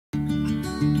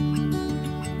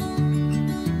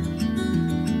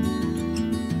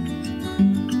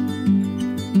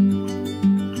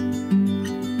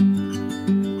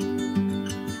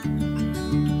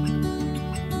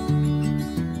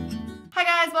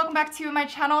welcome back to my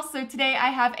channel. So today I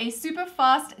have a super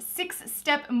fast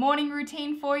 6-step morning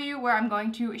routine for you where I'm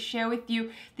going to share with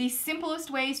you the simplest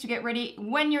ways to get ready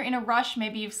when you're in a rush.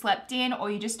 Maybe you've slept in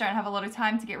or you just don't have a lot of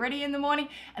time to get ready in the morning.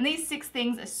 And these 6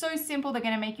 things are so simple, they're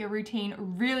gonna make your routine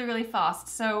really, really fast.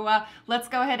 So let's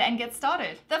go ahead and get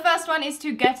started. The first one is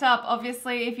to get up.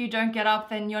 Obviously, if you don't get up,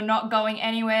 then you're not going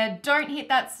anywhere. Don't hit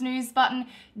that snooze button.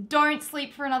 Don't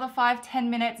sleep for another 5-10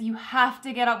 minutes. You have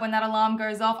to get up when that alarm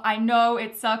goes off. I know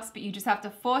it sucks, but you just have to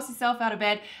force yourself out of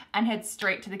bed and head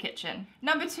straight to the kitchen.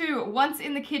 Number 2, once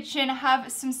in the kitchen,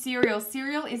 have some cereal.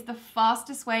 Cereal is the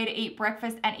fastest way to eat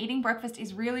breakfast, and eating breakfast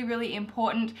is really, really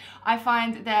important. I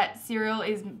find that cereal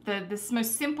is the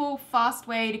most simple, fast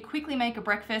way to quickly make a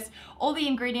breakfast. All the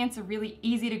ingredients are really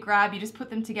easy to grab. You just put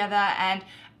them together, and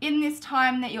in this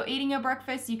time that you're eating your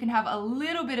breakfast, you can have a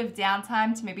little bit of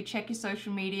downtime to maybe check your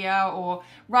social media or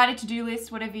write a to-do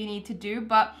list, whatever you need to do,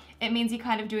 but it means you're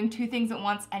kind of doing 2 things at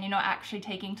once and you're not actually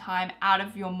taking time out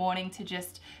of your morning to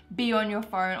just be on your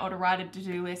phone or to write a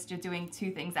to-do list. You're doing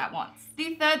 2 things at once.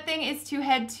 The third thing is to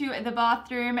head to the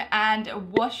bathroom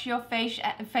and wash your face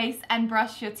and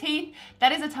brush your teeth.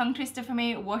 That is a tongue twister for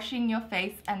me, washing your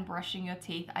face and brushing your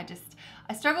teeth.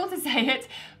 I struggle to say it,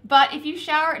 but if you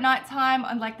shower at nighttime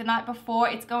and like the night before,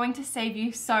 it's going to save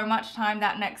you so much time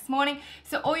that next morning.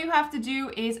 So all you have to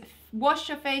do is wash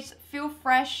your face, feel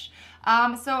fresh.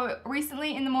 So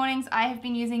recently in the mornings, I have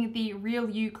been using the Real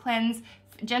You Cleanse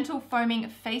Gentle Foaming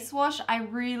Face Wash. I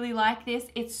really like this.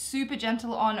 It's super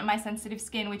gentle on my sensitive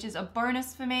skin, which is a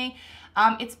bonus for me.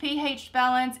 It's pH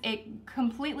balanced, it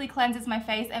completely cleanses my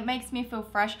face, it makes me feel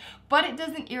fresh, but it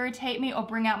doesn't irritate me or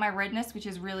bring out my redness, which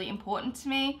is really important to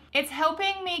me. It's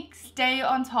helping me stay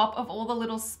on top of all the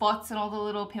little spots and all the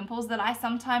little pimples that I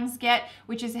sometimes get,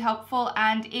 which is helpful,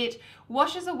 and it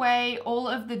washes away all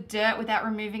of the dirt without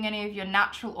removing any of your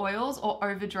natural oils or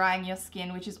over drying your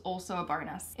skin, which is also a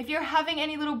bonus. If you're having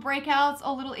any little breakouts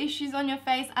or little issues on your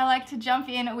face, I like to jump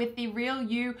in with the Real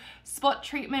You Spot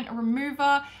Treatment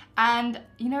Remover. And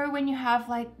you know when you have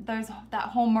like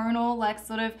that hormonal like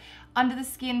sort of under the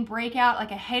skin breakout,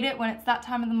 like I hate it when it's that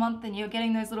time of the month and you're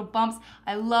getting those little bumps.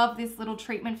 I love this little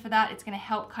treatment for that. It's going to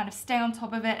help kind of stay on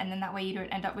top of it, and then that way you don't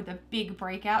end up with a big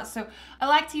breakout. So I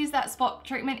like to use that spot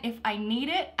treatment if I need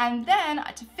it. And then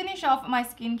to finish off my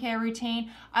skincare routine,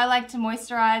 I like to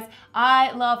moisturize.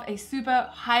 I love a super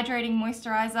hydrating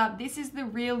moisturizer. This is the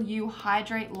Real You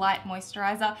Hydrate Light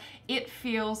Moisturizer. It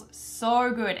feels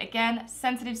so good. Again,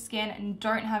 sensitive skin and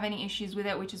don't have any issues with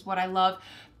it, which is what I love,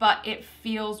 but it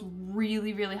feels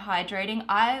really, really hydrating.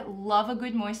 I love a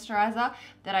good moisturizer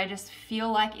that I just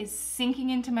feel like is sinking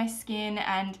into my skin,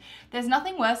 and there's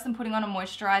nothing worse than putting on a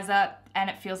moisturizer and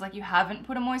it feels like you haven't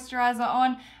put a moisturizer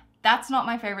on. That's not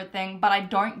my favorite thing, but I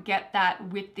don't get that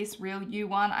with this Real You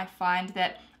one. I find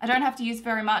that I don't have to use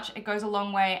very much. It goes a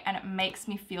long way and it makes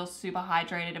me feel super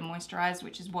hydrated and moisturized,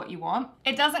 which is what you want.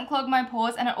 It doesn't clog my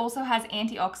pores, and it also has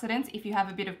antioxidants if you have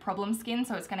a bit of problem skin,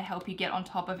 so it's going to help you get on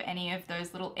top of any of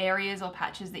those little areas or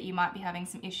patches that you might be having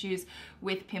some issues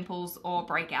with pimples or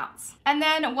breakouts. And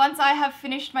then once I have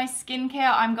finished my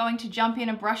skincare, I'm going to jump in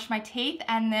and brush my teeth,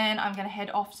 and then I'm going to head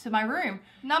off to my room.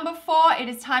 Number 4, it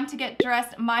is time to get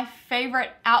dressed. My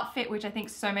favorite outfit, which I think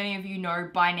so many of you know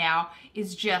by now,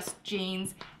 is just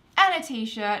jeans and a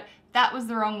t-shirt. That was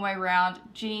the wrong way around.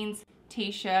 Jeans,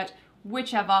 t-shirt,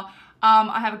 whichever.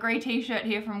 I have a grey t-shirt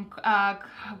here from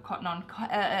Cotton On.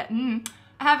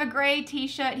 I have a grey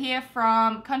t-shirt here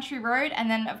from Country Road, and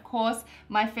then of course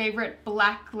my favorite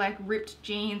black like ripped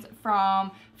jeans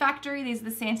from Factory. These are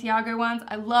the Santiago ones.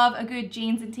 I love a good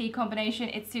jeans and tee combination.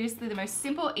 It's seriously the most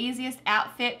simple, easiest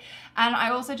outfit, and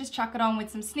I also just chuck it on with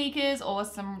some sneakers or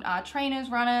some trainers,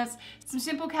 runners, some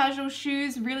simple casual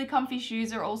shoes. Really comfy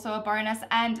shoes are also a bonus,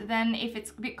 and then if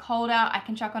it's a bit cold out, I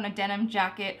can chuck on a denim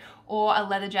jacket or a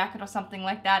leather jacket or something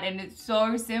like that, and it's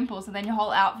so simple. So then your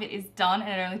whole outfit is done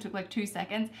and it only took like 2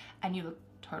 seconds and you look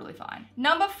totally fine.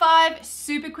 Number 5,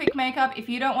 super quick makeup. If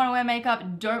you don't want to wear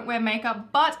makeup, don't wear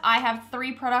makeup, but I have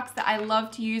 3 products that I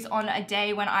love to use on a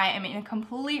day when I am in a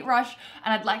complete rush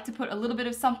and I'd like to put a little bit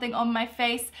of something on my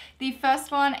face. The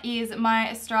first one is my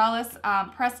Australis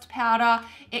pressed powder.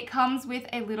 It comes with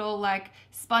a little like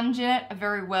sponge in it, a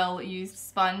very well used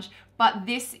sponge, but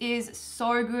this is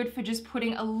so good for just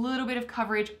putting a little bit of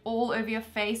coverage all over your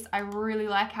face. I really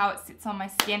like how it sits on my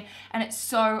skin, and it's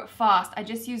so fast. I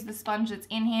just use the sponge that's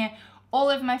in here all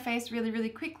over my face really, really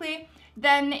quickly.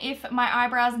 Then if my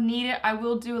eyebrows need it, I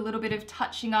will do a little bit of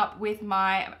touching up with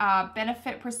my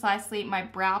Benefit Precisely, my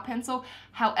brow pencil.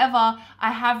 However,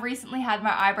 I have recently had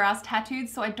my eyebrows tattooed,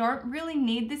 so I don't really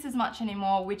need this as much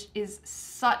anymore, which is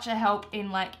such a help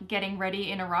in like getting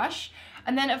ready in a rush.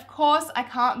 And then of course I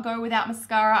can't go without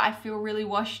mascara. I feel really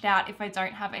washed out if I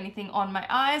don't have anything on my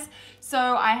eyes. So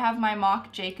I have my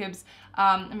Marc Jacobs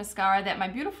mascara that my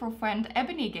beautiful friend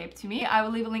Ebony gave to me. I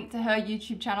will leave a link to her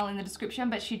YouTube channel in the description,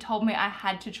 but she told me I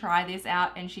had to try this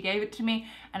out and she gave it to me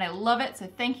and I love it, so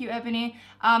thank you, Ebony.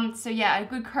 So yeah, a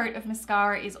good coat of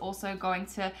mascara is also going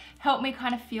to help me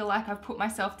kind of feel like I've put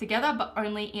myself together, but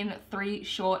only in 3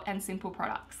 short and simple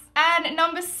products. And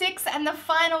number 6 and the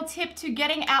final tip to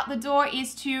getting out the door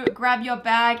is to grab your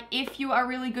bag. If you are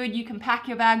really good, you can pack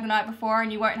your bag the night before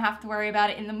and you won't have to worry about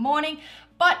it in the morning.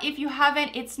 But if you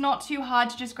haven't, it's not too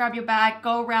hard to just grab your bag,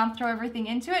 go around, throw everything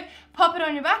into it, pop it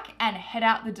on your back and head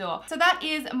out the door. So that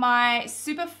is my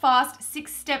super fast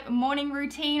 6-step morning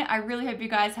routine. I really hope you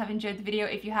guys have enjoyed the video.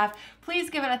 If you have, please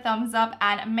give it a thumbs up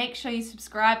and make sure you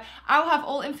subscribe. I'll have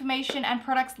all information and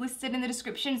products listed in the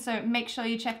description, so make sure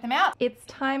you check them out. It's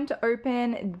time to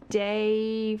open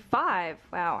day 5.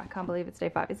 Wow, I can't believe it's day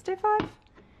 5. It's day 5?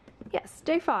 Yes,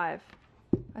 day 5.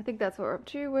 I think that's what we're up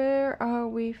to. Where are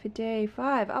we for day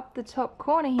 5? Up the top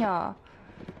corner here.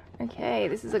 Okay,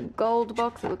 this is a gold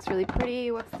box. It looks really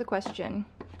pretty. What's the question?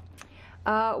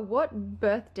 What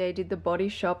birthday did the Body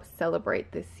Shop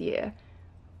celebrate this year?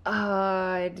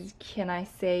 Can I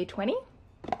say 20?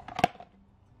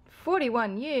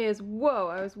 41 years. Whoa,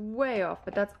 I was way off,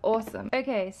 but that's awesome.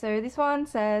 Okay, so this one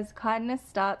says, kindness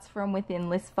starts from within.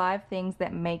 List 5 things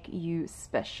that make you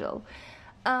special.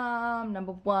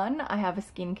 Number 1, I have a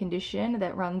skin condition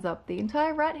that runs up the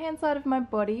entire right hand side of my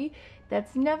body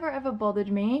that's never ever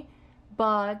bothered me,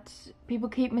 but people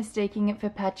keep mistaking it for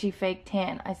patchy fake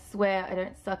tan. I swear I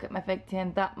don't suck at my fake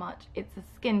tan that much. It's a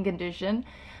skin condition,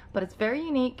 but it's very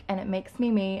unique and it makes me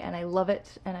me and I love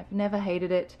it and I've never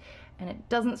hated it, and it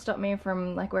doesn't stop me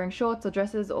from like wearing shorts or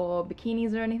dresses or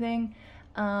bikinis or anything.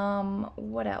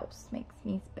 What else makes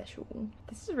me special?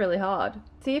 This is really hard.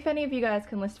 See if any of you guys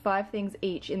can list 5 things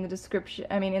each in the description,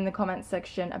 in the comments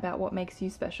section about what makes you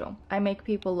special. I make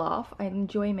people laugh. I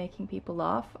enjoy making people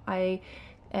laugh. I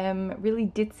am really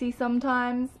ditzy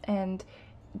sometimes and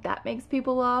that makes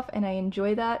people laugh and I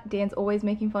enjoy that. Dan's always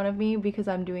making fun of me because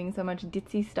I'm doing so much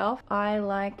ditzy stuff. I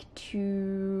like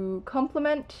to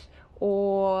compliment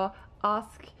or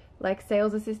ask like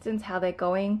sales assistants how they're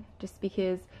going, just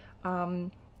because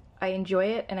I enjoy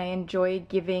it and I enjoy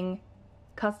giving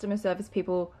customer service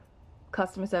people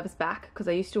customer service back, because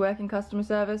I used to work in customer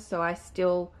service, so I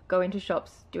still go into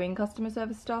shops doing customer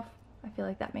service stuff. I feel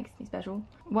like that makes me special.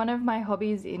 One of my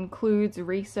hobbies includes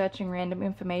researching random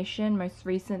information. Most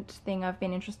recent thing I've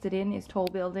been interested in is tall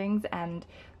buildings and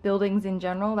buildings in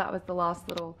general. That was the last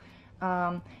little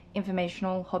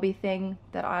informational hobby thing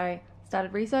that I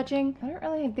started researching. I don't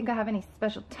really think I have any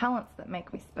special talents that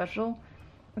make me special.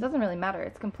 It doesn't really matter.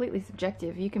 It's completely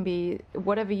subjective. You can be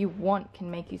whatever you want can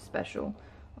make you special.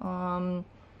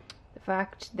 The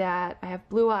fact that I have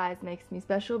blue eyes makes me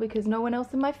special because no one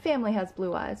else in my family has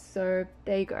blue eyes. So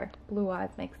there you go. Blue eyes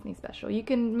makes me special. You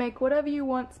can make whatever you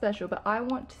want special, but I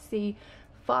want to see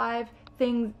 5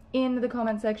 things in the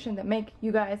comment section that make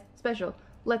you guys special.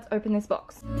 Let's open this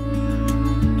box.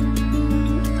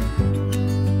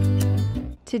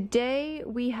 Today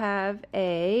we have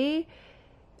a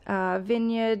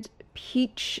Vineyard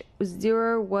Peach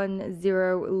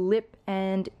 010 lip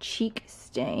and cheek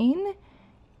stain.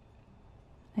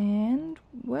 And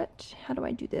how do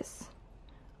I do this?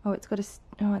 Oh, it's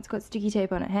got sticky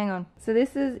tape on it. Hang on. So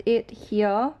this is it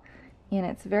here, and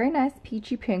it's a very nice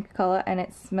peachy pink color, and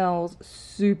it smells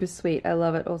super sweet. I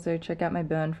love it. Also, check out my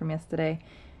burn from yesterday.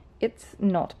 It's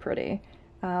not pretty,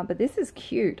 but this is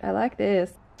cute. I like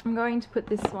this. I'm going to put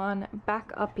this one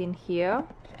back up in here,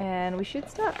 and we should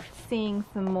start seeing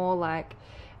some more like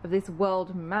of this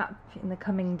world map in the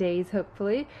coming days,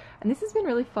 hopefully. And this has been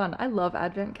really fun. I love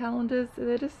advent calendars.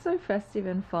 They're just so festive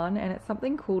and fun, and it's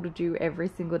something cool to do every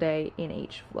single day in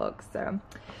each vlog. So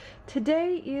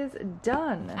today is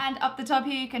done. And up the top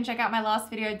here, you can check out my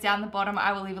last video. Down the bottom,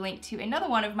 I will leave a link to another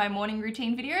one of my morning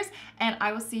routine videos, and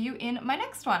I will see you in my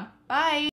next one. Bye!